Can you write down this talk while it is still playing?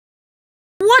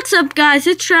What's up, guys?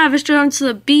 It's Travis Jones,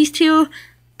 the Beast here,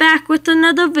 back with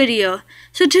another video.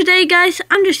 So today, guys,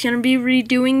 I'm just going to be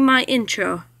redoing my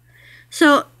intro.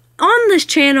 So on this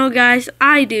channel, guys,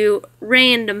 I do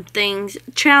random things,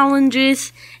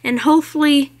 challenges, and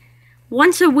hopefully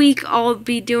once a week I'll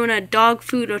be doing a dog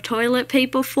food or toilet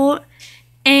paper fort.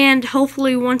 And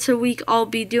hopefully once a week I'll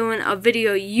be doing a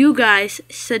video you guys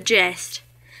suggest.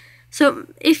 So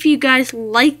if you guys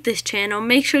like this channel,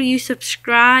 make sure you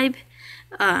subscribe.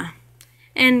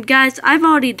 And guys, I've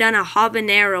already done a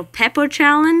habanero pepper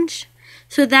challenge,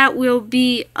 so that will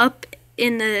be up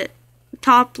in the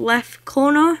top left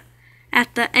corner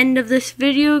at the end of this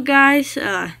video, guys.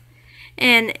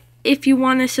 And if you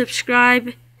want to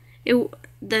subscribe,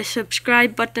 the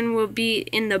subscribe button will be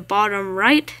in the bottom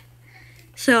right.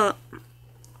 So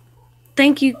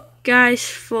thank you guys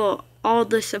for all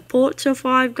the support so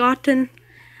far I've gotten.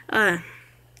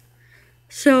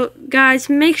 So guys,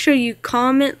 make sure you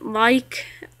comment, like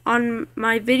on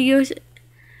my videos.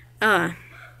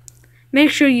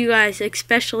 Make sure you guys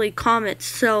especially comment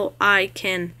so I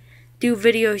can do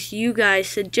videos you guys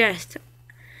suggest.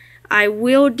 I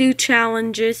will do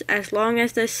challenges as long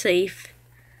as they're safe.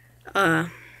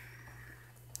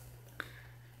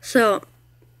 So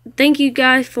thank you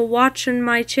guys for watching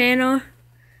my channel.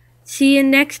 See you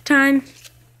next time.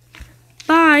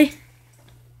 Bye.